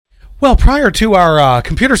Well, prior to our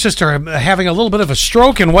computer sister having a little bit of a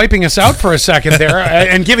stroke and wiping us out for a second there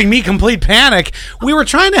and giving me complete panic, we were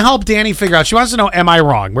trying to help Danny figure out. She wants to know, am I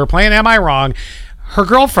wrong? We're playing Am I Wrong? Her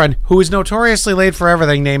girlfriend, who is notoriously late for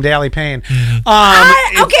everything, named Allie Payne. Okay,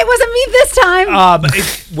 it wasn't me this time.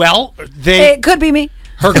 It could be me.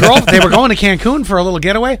 They were going to Cancun for a little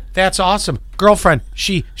getaway. That's awesome. Girlfriend,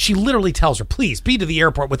 she literally tells her, please be to the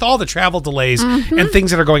airport with all the travel delays and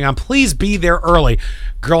things that are going on. Please be there early.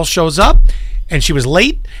 Girl shows up, and she was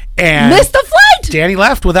late and missed the flight. Danny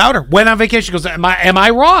left without her. Went on vacation. She goes, am I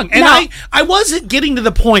wrong? And No. I wasn't getting to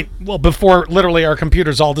the point, well, before literally our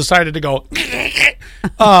computers all decided to go,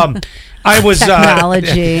 I was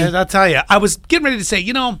Technology. I'll tell you, I was getting ready to say,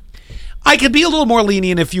 I could be a little more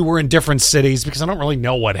lenient if you were in different cities because I don't really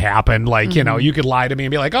know what happened. Like, you could lie to me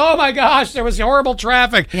and be like, oh my gosh, there was horrible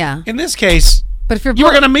traffic. Yeah. In this case, But if you're you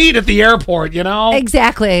were going to meet at the airport,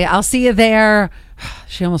 Exactly. I'll see you there.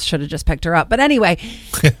 She almost should have just picked her up. But anyway.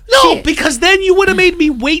 No, because then you would have made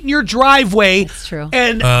me wait in your driveway. That's true.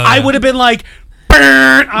 And I would have been like,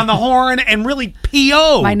 burn on the horn and really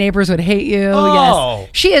P.O. My neighbors would hate you. Oh. Yes.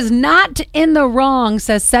 She is not in the wrong,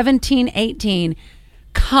 says 1718.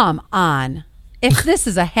 Come on. If this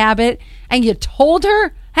is a habit and you told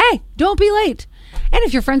her, hey, don't be late. And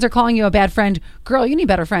if your friends are calling you a bad friend, girl, you need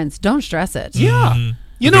better friends. Don't stress it. Yeah.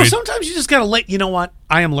 Agreed. Sometimes you just got to you know what?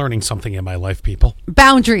 I am learning something in my life, people.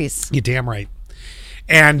 Boundaries. You're damn right.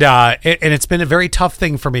 And it's been a very tough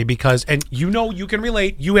thing for me because, and you can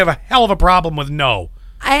relate, you have a hell of a problem with no.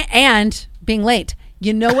 And being late.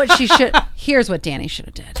 You know what she should, here's what Danny should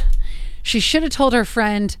have did. She should have told her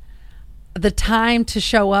friend the time to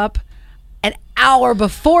show up an hour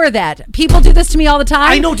before that. People do this to me all the time.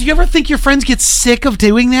 I know. Do you ever think your friends get sick of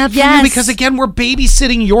doing that for you? Yes. Because again, we're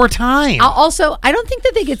babysitting your time. I don't think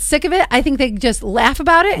that they get sick of it. I think they just laugh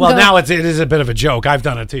about it. Well, and go, now it is a bit of a joke. I've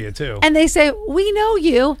done it to you too. and they say, we know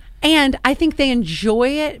you. And I think they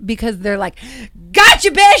enjoy it because they're like, gotcha,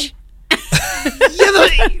 bitch.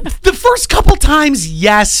 The first couple times,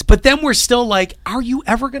 yes, but then we're still like, are you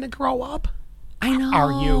ever going to grow up? I know.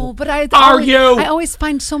 Are you? But I always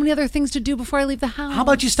find so many other things to do before I leave the house. How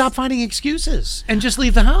about you stop finding excuses and just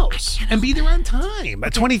leave the house and be there on time?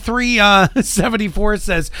 2374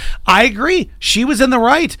 says, I agree. She was in the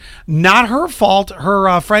right. Not her fault.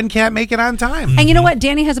 Her friend can't make it on time. And you know what?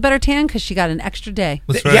 Danny has a better tan because she got an extra day.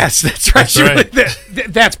 That's right. Yes, that's right. That's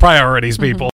right. That's priorities, people.